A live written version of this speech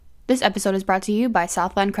This episode is brought to you by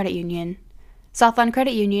Southland Credit Union. Southland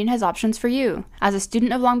Credit Union has options for you. As a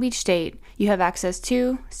student of Long Beach State, you have access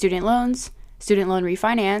to student loans, student loan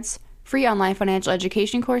refinance, free online financial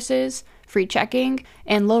education courses, free checking,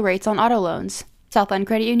 and low rates on auto loans. Southland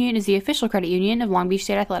Credit Union is the official credit union of Long Beach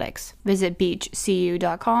State Athletics. Visit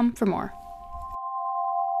beachcu.com for more.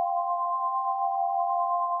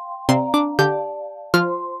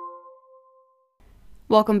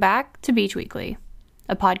 Welcome back to Beach Weekly,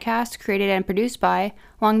 a podcast created and produced by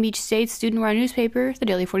Long Beach State's student-run newspaper, the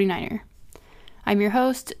Daily 49er. I'm your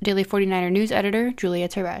host, Daily 49er news editor, Julia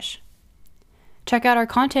Teresh. Check out our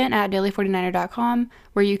content at daily49er.com,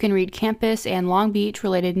 where you can read campus and Long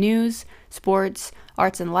Beach-related news, sports,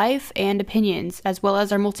 arts and life, and opinions, as well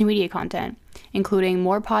as our multimedia content, including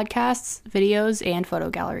more podcasts, videos, and photo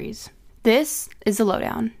galleries. This is the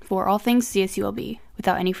lowdown for all things CSULB.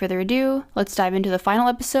 Without any further ado, let's dive into the final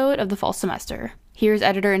episode of the fall semester. Here's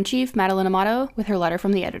Editor-in-Chief Madeline Amato with her letter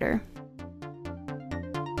from the editor.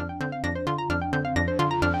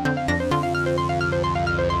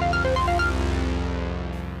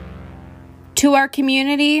 To our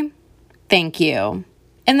community, thank you.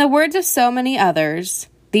 In the words of so many others,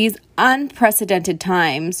 these unprecedented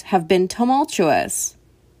times have been tumultuous,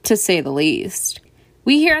 to say the least.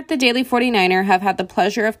 We here at the Daily 49er have had the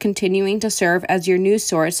pleasure of continuing to serve as your news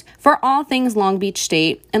source for all things Long Beach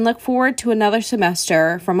State and look forward to another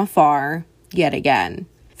semester from afar, yet again.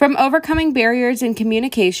 From overcoming barriers in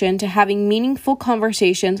communication to having meaningful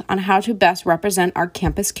conversations on how to best represent our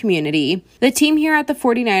campus community, the team here at the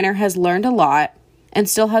 49er has learned a lot and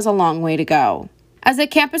still has a long way to go. As the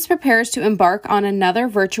campus prepares to embark on another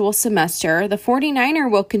virtual semester, the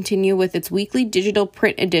 49er will continue with its weekly digital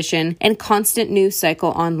print edition and constant news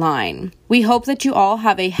cycle online. We hope that you all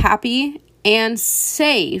have a happy and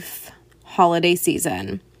safe holiday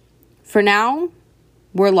season. For now,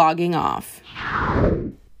 we're logging off.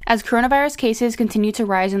 As coronavirus cases continue to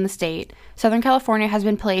rise in the state, Southern California has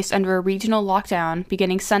been placed under a regional lockdown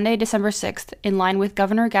beginning Sunday, December 6th, in line with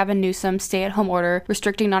Governor Gavin Newsom's stay-at-home order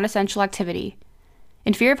restricting non-essential activity.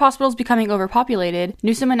 In fear of hospitals becoming overpopulated,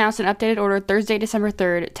 Newsom announced an updated order Thursday, December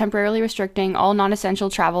 3rd, temporarily restricting all non-essential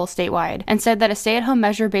travel statewide, and said that a stay-at-home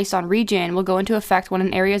measure based on region will go into effect when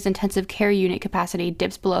an area's intensive care unit capacity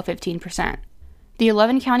dips below 15%. The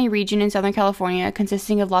 11-county region in Southern California,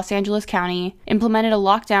 consisting of Los Angeles County, implemented a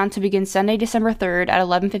lockdown to begin Sunday, December 3rd at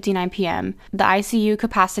 11:59 p.m. The ICU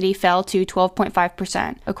capacity fell to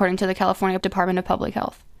 12.5%, according to the California Department of Public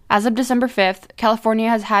Health. As of December 5th, California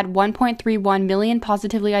has had 1.31 million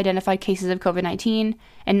positively identified cases of COVID-19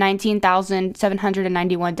 and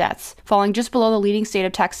 19,791 deaths, falling just below the leading state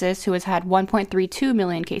of Texas, who has had 1.32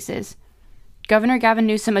 million cases. Governor Gavin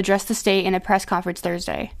Newsom addressed the state in a press conference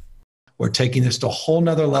Thursday. We're taking this to a whole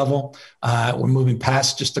nother level. We're moving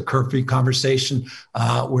past just the curfew conversation.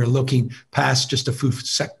 We're looking past just a few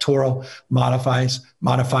sectoral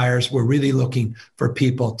modifiers. We're really looking for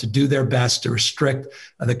people to do their best to restrict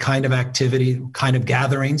the kind of activity, kind of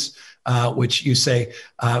gatherings, which you say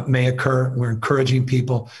may occur. We're encouraging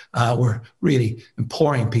people. We're really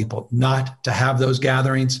imploring people not to have those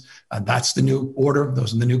gatherings. That's the new order.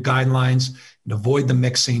 Those are the new guidelines. And avoid the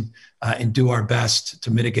mixing and do our best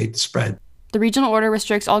to mitigate the spread. The regional order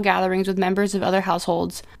restricts all gatherings with members of other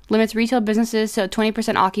households, limits retail businesses to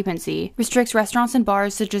 20% occupancy, restricts restaurants and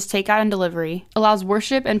bars to just takeout and delivery, allows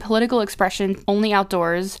worship and political expression only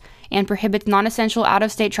outdoors, and prohibits non-essential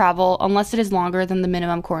out-of-state travel unless it is longer than the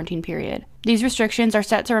minimum quarantine period. These restrictions are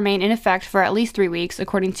set to remain in effect for at least 3 weeks,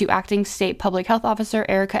 according to Acting State Public Health Officer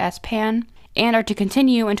Erica S. Pan, and are to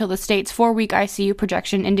continue until the state's 4-week ICU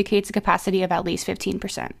projection indicates a capacity of at least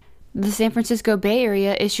 15%. The San Francisco Bay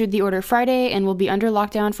Area issued the order Friday and will be under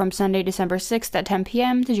lockdown from Sunday, December 6th at 10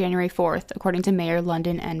 p.m. to January 4th, according to Mayor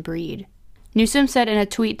London N. Breed. Newsom said in a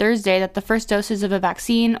tweet Thursday that the first doses of a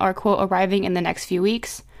vaccine are, quote, arriving in the next few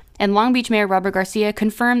weeks, and Long Beach Mayor Robert Garcia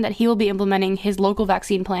confirmed that he will be implementing his local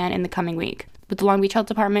vaccine plan in the coming week, with the Long Beach Health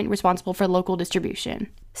Department responsible for local distribution.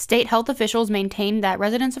 State health officials maintained that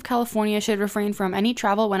residents of California should refrain from any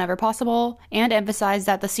travel whenever possible, and emphasized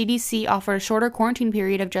that the CDC offered a shorter quarantine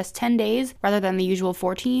period of just 10 days rather than the usual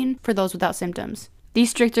 14 for those without symptoms.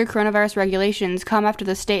 These stricter coronavirus regulations come after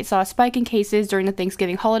the state saw a spike in cases during the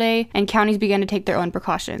Thanksgiving holiday, and counties began to take their own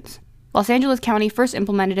precautions. Los Angeles County first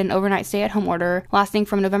implemented an overnight stay-at-home order lasting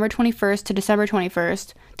from November 21st to December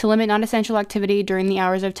 21st to limit non-essential activity during the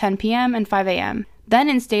hours of 10 p.m. and 5 a.m., then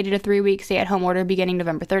instated a 3-week stay-at-home order beginning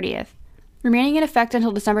November 30th. Remaining in effect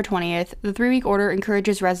until December 20th, the 3-week order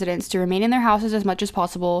encourages residents to remain in their houses as much as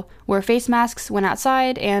possible, wear face masks when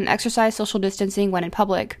outside, and exercise social distancing when in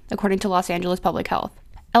public, according to Los Angeles Public Health.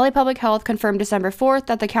 LA Public Health confirmed December 4th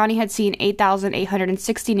that the county had seen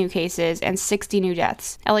 8,860 new cases and 60 new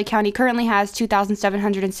deaths. LA County currently has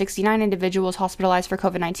 2,769 individuals hospitalized for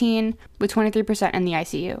COVID-19, with 23% in the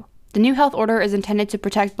ICU. The new health order is intended to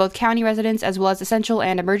protect both county residents as well as essential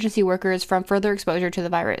and emergency workers from further exposure to the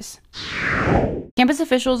virus. Campus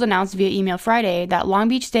officials announced via email Friday that Long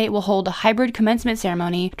Beach State will hold a hybrid commencement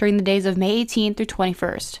ceremony during the days of May 18th through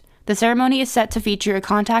 21st. The ceremony is set to feature a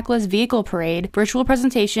contactless vehicle parade, virtual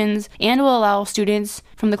presentations, and will allow students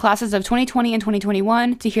from the classes of 2020 and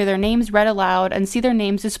 2021 to hear their names read aloud and see their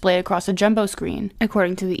names displayed across a jumbo screen,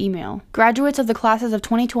 according to the email. Graduates of the classes of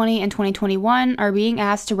 2020 and 2021 are being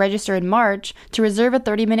asked to register in March to reserve a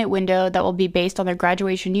 30-minute window that will be based on their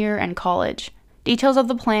graduation year and college. Details of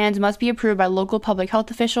the plans must be approved by local public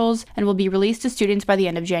health officials and will be released to students by the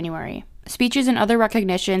end of January. Speeches and other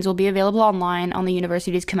recognitions will be available online on the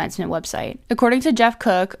university's commencement website. According to Jeff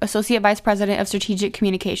Cook, Associate Vice President of Strategic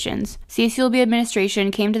Communications, CSULB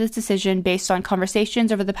administration came to this decision based on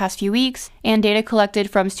conversations over the past few weeks and data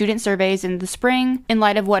collected from student surveys in the spring in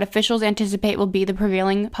light of what officials anticipate will be the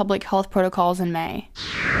prevailing public health protocols in May.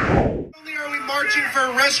 Not only are we marching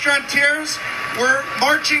for restaurateurs, we're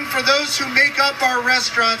marching for those who make up our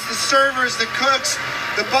restaurants, the servers, the cooks,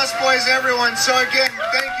 the busboys, everyone. So again,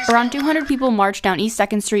 thank you. Around 200 people marched down East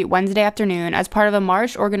 2nd Street Wednesday afternoon as part of a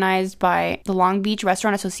march organized by the Long Beach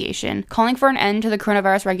Restaurant Association, calling for an end to the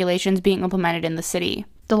coronavirus regulations being implemented in the city.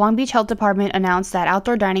 The Long Beach Health Department announced that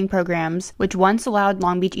outdoor dining programs, which once allowed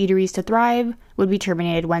Long Beach eateries to thrive, would be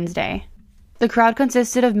terminated Wednesday. The crowd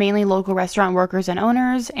consisted of mainly local restaurant workers and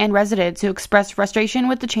owners and residents who expressed frustration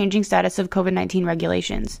with the changing status of COVID-19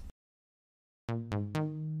 regulations.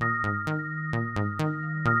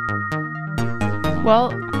 Well,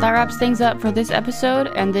 that wraps things up for this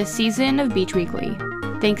episode and this season of Beach Weekly.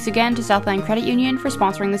 Thanks again to Southland Credit Union for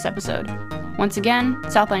sponsoring this episode. Once again,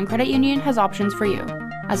 Southland Credit Union has options for you.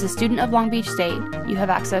 As a student of Long Beach State, you have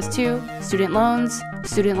access to student loans,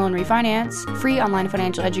 student loan refinance, free online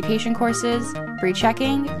financial education courses, free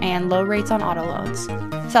checking, and low rates on auto loans.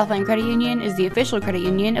 Southland Credit Union is the official credit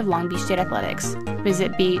union of Long Beach State Athletics.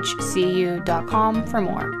 Visit beachcu.com for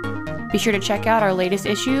more. Be sure to check out our latest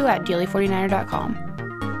issue at daily49er.com.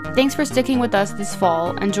 Thanks for sticking with us this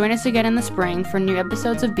fall, and join us again in the spring for new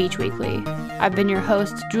episodes of Beach Weekly. I've been your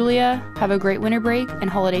host, Julia. Have a great winter break and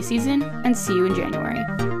holiday season, and see you in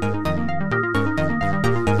January.